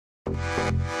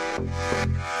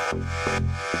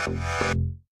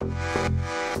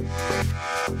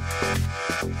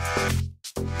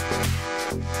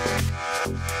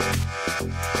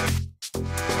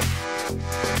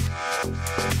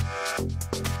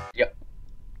Yep.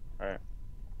 Alright.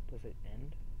 Does it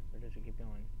end? Or does it keep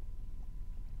going?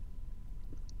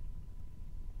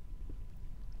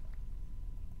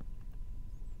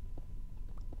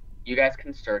 You guys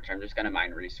can search. I'm just gonna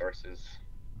mine resources.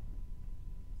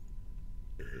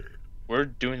 We're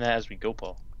doing that as we go,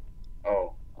 Paul.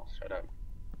 Oh, shut up.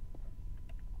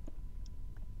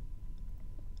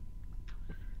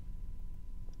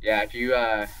 Yeah, if you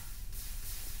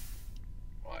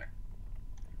what?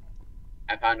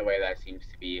 I found a way that seems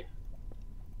to be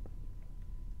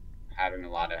having a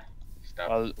lot of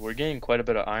stuff. We're getting quite a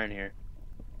bit of iron here.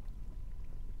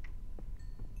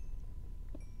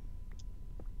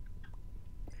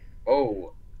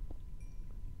 Oh,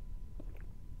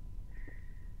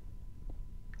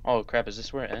 Oh crap! Is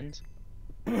this where it ends?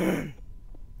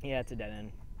 Yeah, it's a dead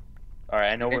end. All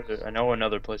right, I know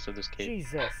another place of this cave.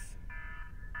 Jesus.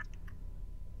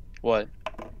 What?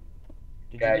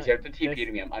 Did guys, you not- have to TP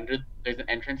to me. There's an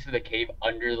entrance to the cave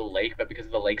under the lake, but because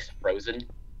the lake's frozen,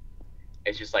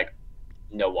 it's just like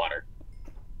no water.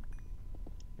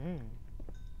 Mm.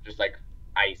 Just like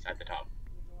ice at the top.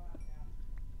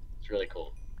 It's really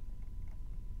cool.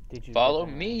 Did you Follow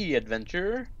get that? me,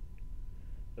 adventurer.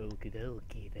 Okie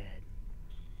dokie then.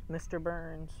 Mr.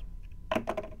 Burns.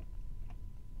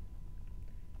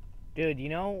 Dude, you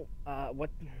know, what?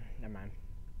 Never mind.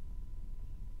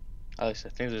 Alex, I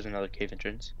think there's another cave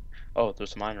entrance. Oh,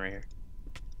 there's some iron right here.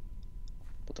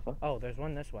 What the fuck? Oh, there's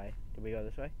one this way. Did we go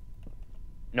this way?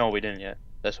 No, we didn't yet.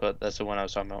 That's the one I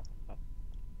was talking about.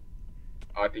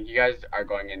 Oh, I think you guys are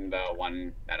going in the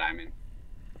one that I'm in.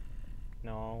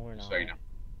 No, we're not. So you know.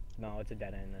 No, it's a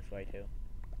dead end this way too.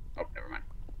 Oh, never mind.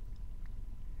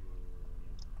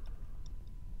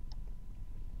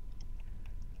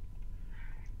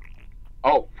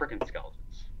 Oh, freaking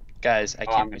skeletons. Guys, I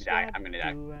Oh, I'm can't. gonna die. I'm gonna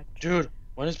die. Dude,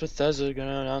 when is Bethesda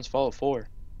gonna announce Fallout 4?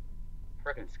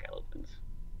 Freaking skeletons.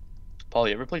 Paul,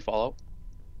 you ever play Fallout?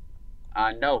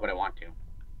 No, but I want to.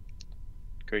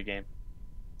 Great game.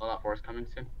 Fallout 4 is coming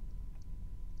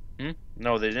soon.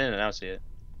 No, they didn't announce it yet.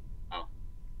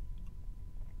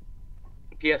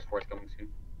 The PS4 is coming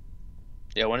soon.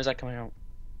 Yeah, when is that coming out?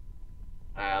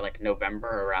 Like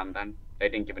November, around then. They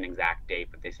didn't give an exact date,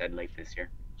 but they said late this year.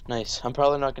 Nice. I'm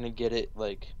probably not gonna get it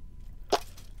like as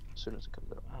soon as it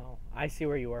comes out. Oh, I see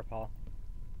where you are, Paul.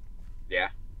 Yeah.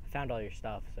 I found all your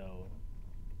stuff, so.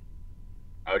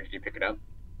 Oh, did you pick it up?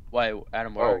 Why,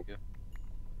 Adam? Where Oh. are you?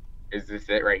 Is this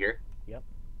it right here? Yep.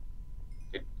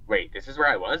 Wait, this is where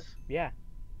I was? Yeah.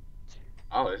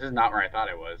 Oh, this is not where I thought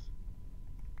I was.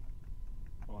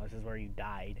 Well, this is where you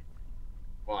died.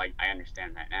 Well, I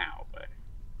understand that now, but...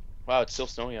 Wow, it's still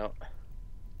snowing out.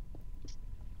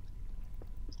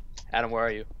 Adam, where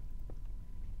are you?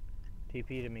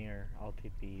 TP to me, or I'll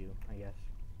TP you, I guess.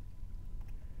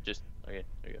 Just okay.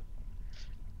 There you go.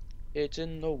 It's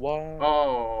in the water.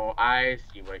 Oh, I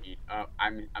see what you...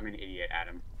 I'm an idiot,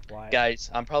 Adam. Why? Guys,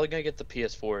 I'm probably gonna get the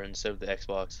PS4 instead of the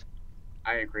Xbox.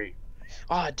 I agree.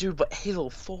 Ah, dude, but Halo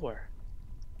 4.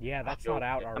 Yeah, that's Yo, not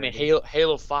out I already. I mean,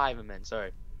 Halo 5. I meant,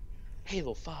 sorry.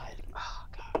 Halo 5. Oh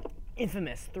god.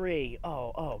 Infamous 3.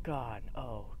 Oh god.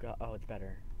 Oh god. Oh, it's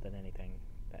better than anything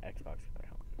that Xbox could put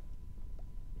out.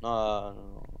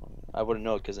 No, I wouldn't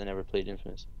know because I never played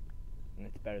Infamous. And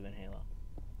it's better than Halo.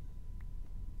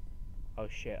 Oh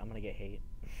shit, I'm gonna get hate.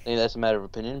 I think that's a matter of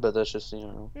opinion, but that's just, you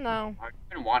know. No. I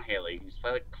didn't want Halo. You can just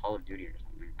play like Call of Duty or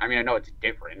something. I mean, I know it's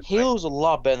different. but Halo's a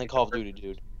lot better than Call of Duty,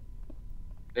 dude.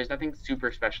 There's nothing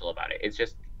super special about it. It's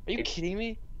just... Are you It's- kidding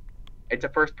me? It's a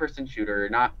first-person shooter,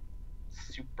 not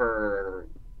super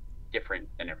different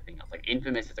than everything else. Like,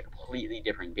 Infamous is a completely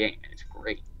different game, and it's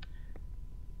great.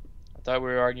 I thought we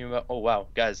were arguing about. Oh wow,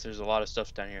 guys, there's a lot of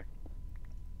stuff down here.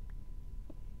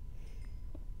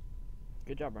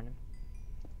 Good job, Brendan.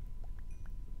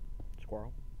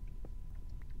 Squirrel.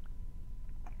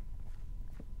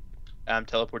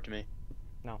 Teleport to me.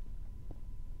 No.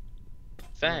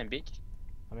 Fine, bitch.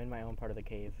 I'm in my own part of the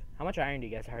cave. How much iron do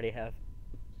you guys already have?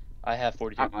 I have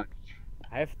 42. Not much.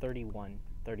 I have 31,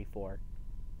 34.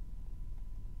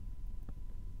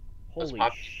 Those Holy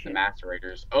pop shit. the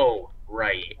macerators. Oh,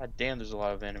 right. God damn, there's a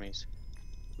lot of enemies.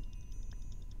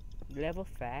 Level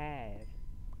 5.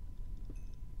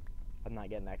 I'm not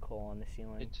getting that coal on the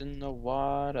ceiling. It's in the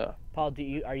water. Paul,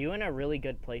 are you in a really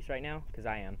good place right now? Because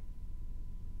I am.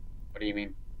 What do you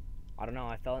mean? I don't know.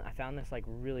 I found this like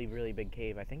really big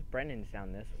cave. I think Brendan's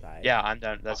down this side. Yeah, I'm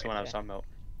down. That's Okay. the one I was talking about.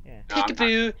 Yeah. No, I'm not.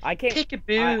 Peekaboo. I came.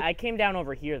 Peekaboo. I came down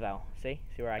over here though. See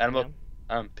where I came Animal.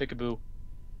 down? Peekaboo.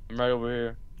 I'm right over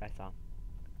here. I saw.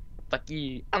 Fuck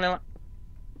you. I don't know.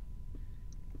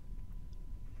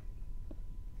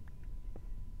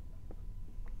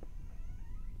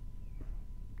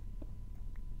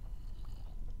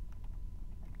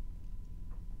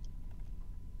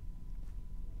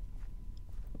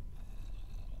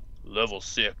 Level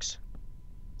 6.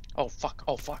 Oh fuck.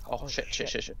 Oh fuck. Oh, shit.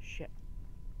 Shit.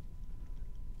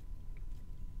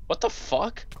 What the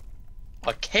fuck?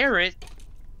 A carrot?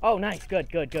 Oh, nice. Good.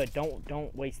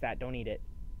 Don't waste that. Don't eat it.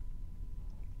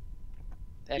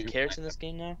 They have carrots in this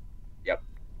game now?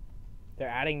 They're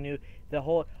adding new.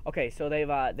 Okay, so they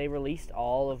released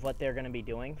all of what they're gonna be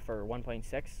doing for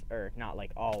 1.6, or not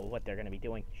like all of what they're gonna be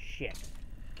doing. Shit.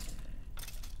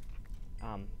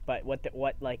 But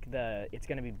it's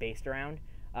gonna be based around.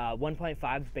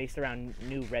 1.5 is based around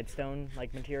new redstone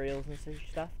like materials and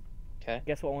stuff. Okay.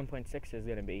 Guess what 1.6 is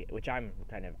gonna be, which I'm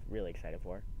kind of really excited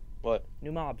for. What?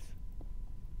 New mobs.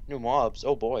 New mobs?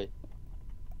 Oh boy.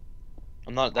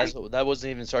 I'm not. That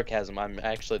wasn't even sarcasm.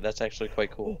 That's actually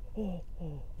quite cool. Oh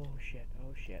shit.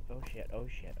 You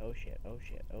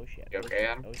okay,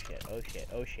 Adam? Oh shit.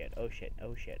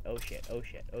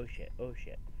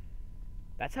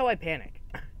 That's how I panic.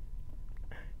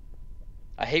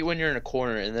 I hate when you're in a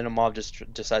corner and then a mob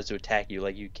just decides to attack you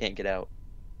like you can't get out.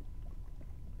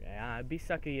 Yeah, it'd be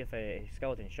sucky if a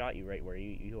skeleton shot you right where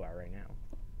you are right now.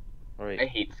 Right. I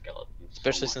hate skeletons.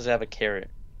 Especially since I have a carrot.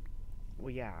 Well,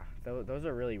 yeah, those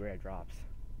are really rare drops.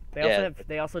 Yeah.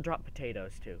 They also drop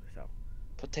potatoes too. So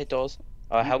Potatoes.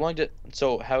 How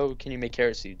can you make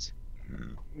carrot seeds?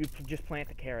 you can just plant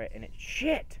the carrot and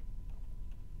shit.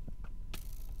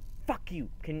 Fuck you.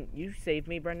 Can you save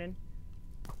me, Brendan?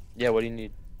 Yeah. What do you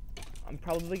need? I'm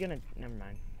probably gonna. Never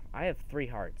mind. I have 3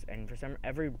 hearts, and for some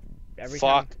every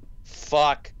Fuck. time.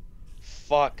 Fuck.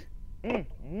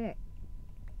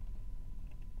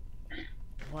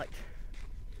 What?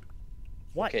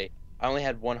 Okay. I only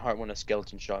had 1 heart when a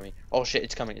skeleton shot me. Oh shit!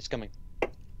 It's coming.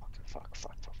 Fuck.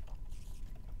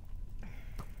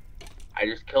 I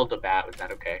just killed a bat. Was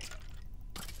that okay?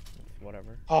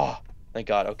 Whatever. Oh, thank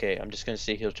God. Okay, I'm just gonna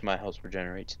stay here till my house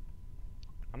regenerates.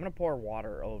 I'm gonna pour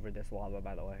water over this lava,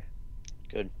 by the way.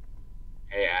 Good.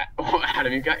 Hey,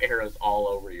 Adam, you got arrows all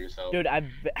over yourself. Dude,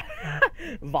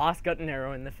 Voss got an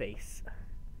arrow in the face.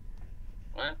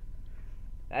 What?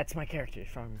 That's my character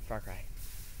from Far Cry.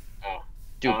 Oh.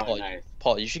 Dude, Oh, nice.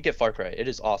 Paul, you should get Far Cry. It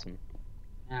is awesome.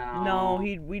 No,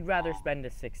 we'd rather spend the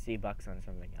 $60 on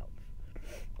something else.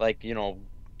 Like,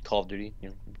 Call of Duty.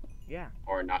 Yeah,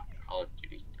 Or not Call of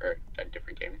Duty, or a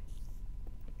different game.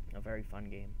 a very fun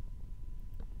game.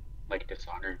 Like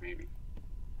Dishonored, maybe.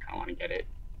 I want to get it.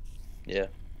 Yeah.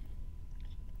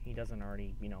 He doesn't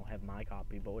already, have my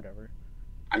copy, but whatever.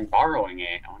 I'm borrowing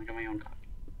it. I want to get my own copy.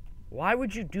 Why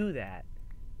would you do that?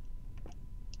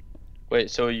 Wait,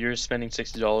 so you're spending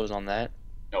 $60 on that?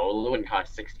 No, it wouldn't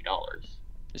cost $60.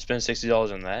 You spend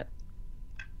 $60 on that?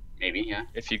 Maybe, yeah.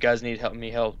 If you guys need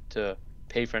help to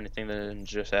pay for anything, then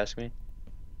just ask me.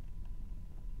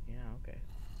 Yeah, okay.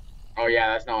 Oh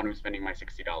yeah, that's not what I'm spending my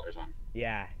 $60 on.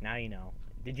 Yeah, now you know.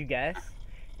 Did you guess?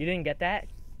 You didn't get that?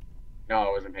 No,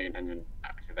 I wasn't paying attention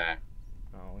to that.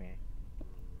 Oh, okay.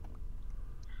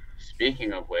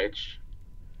 Speaking of which,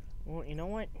 Well, you know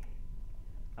what?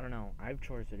 I don't know. I have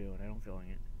chores to do and I don't feel like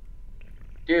it.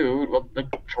 dude, well, the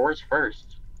chores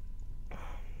first.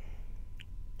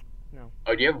 No.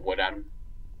 Oh, do you have wood, Adam?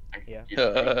 Yeah. You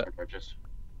need more torches.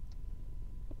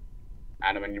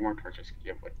 Adam, I need more torches. Do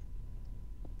you have wood?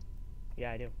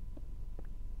 Yeah, I do.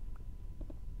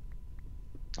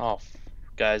 Oh,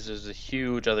 guys, there's a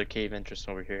huge other cave entrance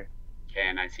over here.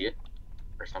 Can I see it?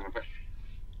 Or some of it?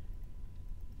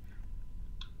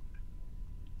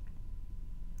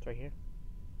 It's right here.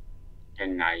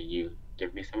 Can you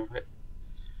give me some of it?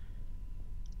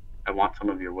 I want some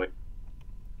of your wood.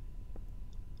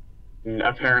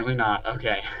 Apparently not.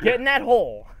 Okay. Get in that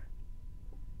hole!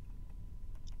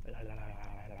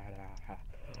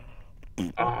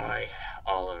 Oh,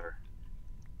 Oliver.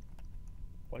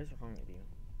 What is wrong with you?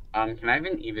 Can I have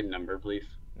an even number, please?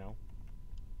 No.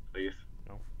 Please.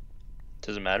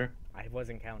 Does it matter? I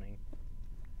wasn't counting.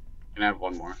 Can I have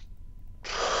one more?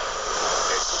 No,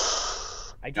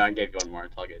 I gave you one more.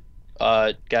 It's all good.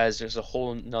 Guys, there's a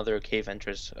whole nother cave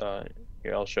entrance.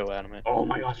 Here, I'll show Adam it. Oh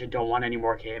my gosh, I don't want any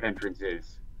more cave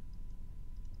entrances.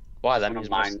 Why? That Wanna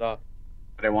means more mine. stuff.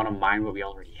 But I want to mine what we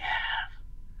already have.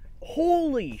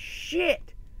 Holy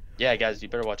shit! Yeah, guys, you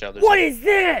better watch out. There's What is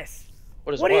this?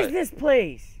 What is What is this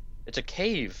place? It's a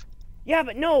cave. Yeah,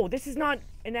 but no, this is not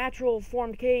a natural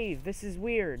formed cave. This is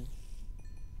weird.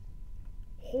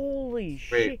 Holy Wait.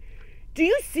 shit! Do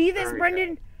you see this, There we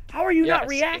Brendan? How are you Yeah, not I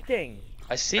see it. reacting?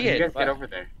 I see How did you it. guys get but- over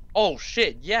there? Oh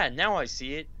shit! Yeah, now I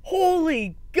see it.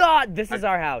 Holy God! This is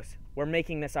our house. We're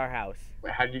making this our house.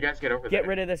 Wait, how did you guys get over Get there?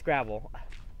 rid of this gravel.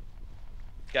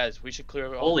 Guys, we should clear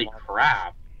all the Holy mobs.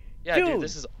 crap! Yeah, dude, Dude.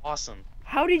 this is awesome.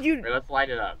 How did you? Wait, let's light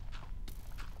it up.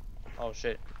 Oh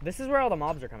shit. This is where all the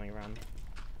mobs are coming from.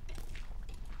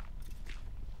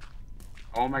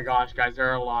 Oh my gosh, guys, there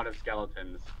are a lot of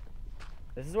skeletons.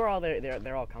 This is where all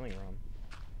they're all coming from.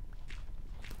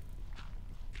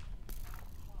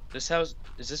 This house,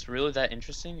 is this really that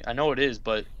interesting? I know it is,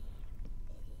 but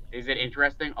Is it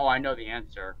interesting? Oh, I know the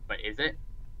answer, but is it?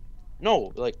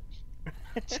 no, like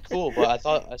it's cool. But I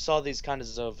thought I saw these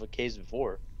kinds of caves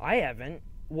before. I haven't.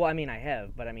 Well, I mean, I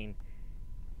have, but I mean,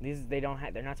 these they're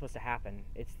not supposed to happen.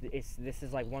 This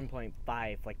is like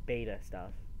 1.5 like beta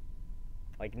stuff.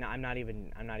 Like no, I'm not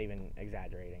even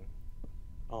exaggerating.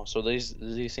 Oh, so these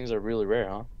things are really rare,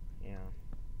 huh? Yeah.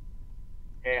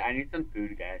 Hey, I need some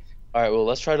food, guys. All right, well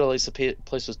let's try to light the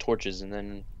place with torches, and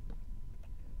then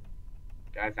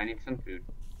Guys, I need some food.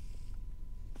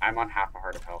 I'm on half a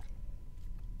heart of health.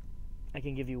 I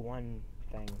can give you one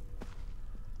thing.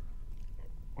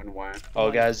 One. oh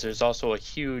One- guys, there's also a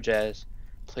huge ass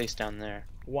place down there.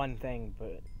 One thing,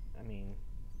 but I mean,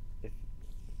 if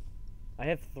I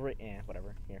have three,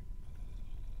 whatever. Here.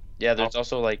 Yeah, there's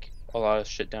also like a lot of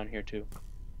shit down here too.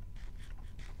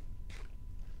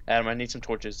 Adam, I need some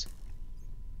torches.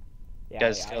 Yeah,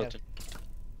 Guys, I have, skeleton.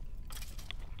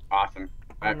 Awesome.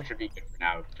 That Um, should be good for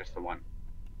now. Just the one.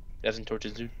 You have some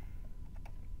torches, dude?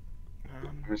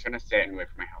 I'm just gonna sit and wait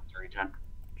for my health to regen.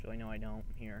 actually, no, I don't.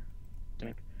 Here.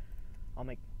 Yeah. I'll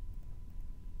make.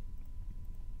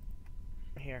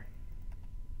 Here.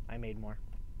 I made more.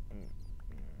 Mm,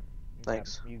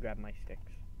 Thanks. You grab my sticks.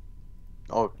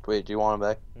 Oh wait, do you want them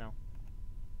back?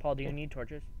 Paul, do you need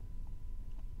torches?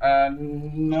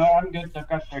 No, I'm good. I've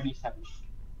got 37.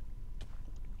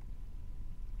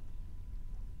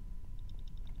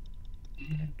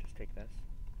 Just take this.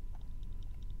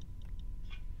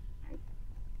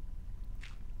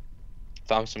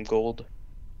 Found some gold.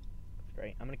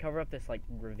 Great. I'm gonna cover up this like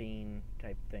ravine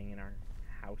type thing in our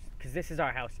house, cause this is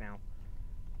our house now.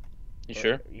 You Or-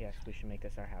 sure? Yes, we should make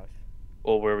this our house.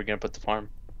 Well, where are we gonna put the farm?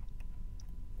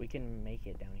 We can make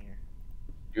it down here.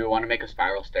 Do you want to make a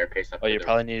spiral staircase up Oh, to you the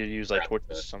probably need to use like Grab torches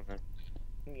the- or something.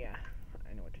 Yeah,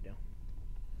 I know what to do.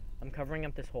 I'm covering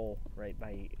up this hole right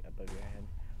above your head.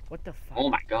 What the fuck? Oh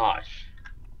my gosh.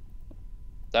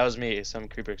 That was me. Some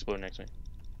creeper exploded next to me.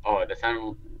 Oh, the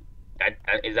sound.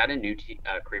 Is that a new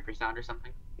creeper sound or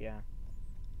something? Yeah.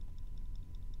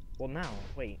 Well, now,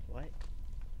 wait, what?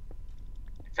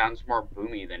 It sounds more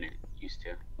boomy than it used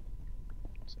to.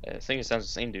 I think it sounds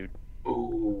the same, dude.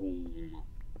 Boom.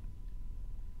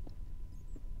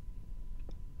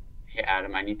 Hey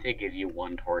Adam, I need to give you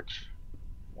one torch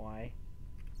Why?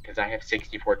 because I have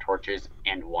 64 torches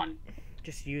and one.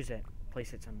 Just use it.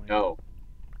 Place it somewhere. No,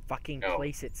 Fucking No.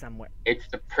 place it somewhere. it's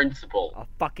the principle. I'll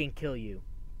fucking kill you.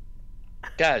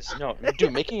 Guys, no,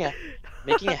 dude, making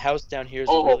a house down here is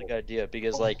a really Oh. good idea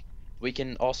because Oh. like we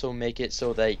can also make it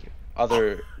so that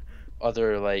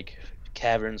other like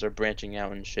caverns are branching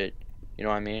out and shit. You know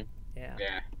what I mean? Yeah.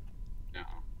 Yeah. No.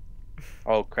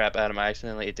 Oh crap, Adam! I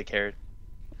accidentally ate the carrot.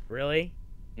 Really?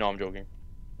 No, I'm joking.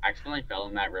 I accidentally fell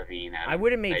in that ravine. Adam. I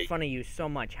would have made Like, fun of you so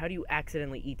much. How do you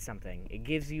accidentally eat something? It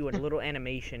gives you a little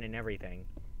animation and everything.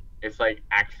 It's like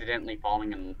accidentally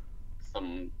falling in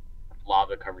some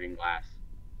lava covered in glass.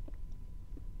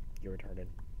 You're retarded.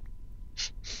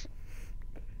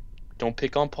 Don't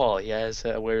pick on Paul. He has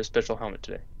wear a special helmet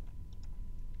today.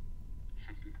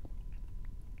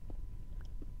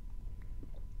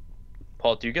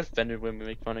 Paul, do you get offended when we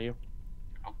make fun of you?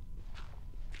 No.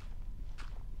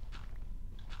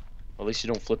 At least you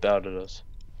don't flip out at us.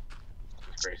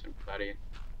 Just Grayson, buddy.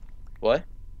 What?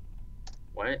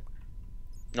 What?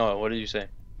 No, what did you say?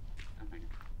 Nothing.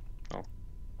 Oh.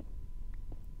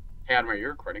 Hey Adam, are you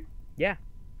recording?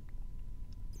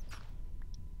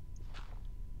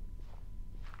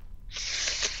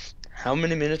 How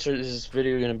many minutes is this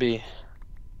video gonna be?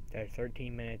 They're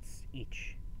 13 minutes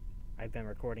each. I've been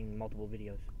recording multiple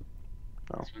videos.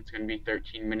 Oh. This one's gonna be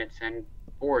 13 minutes and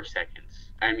 4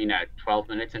 seconds. I mean, 12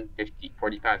 minutes and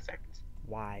 45 seconds.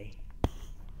 Why?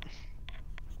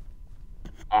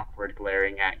 Awkward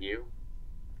glaring at you.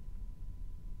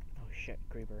 Oh shit,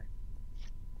 creeper.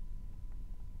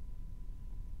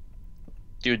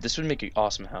 Dude, this would make an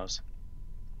awesome house.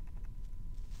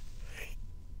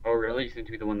 Oh, really? You seem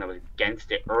to be the one that was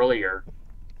against it earlier.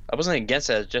 I wasn't against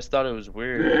it, I just thought it was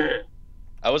weird.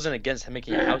 I wasn't against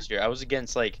making a house here. I was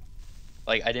against like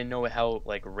Like I didn't know how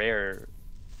like rare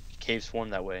caves form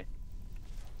that way.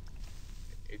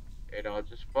 It all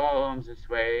just forms this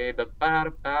way.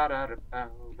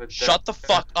 Shut the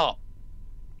fuck up.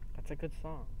 That's a good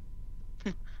song.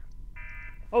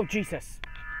 Oh Jesus!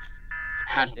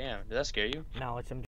 I don't Damn, did that scare you? No, it's him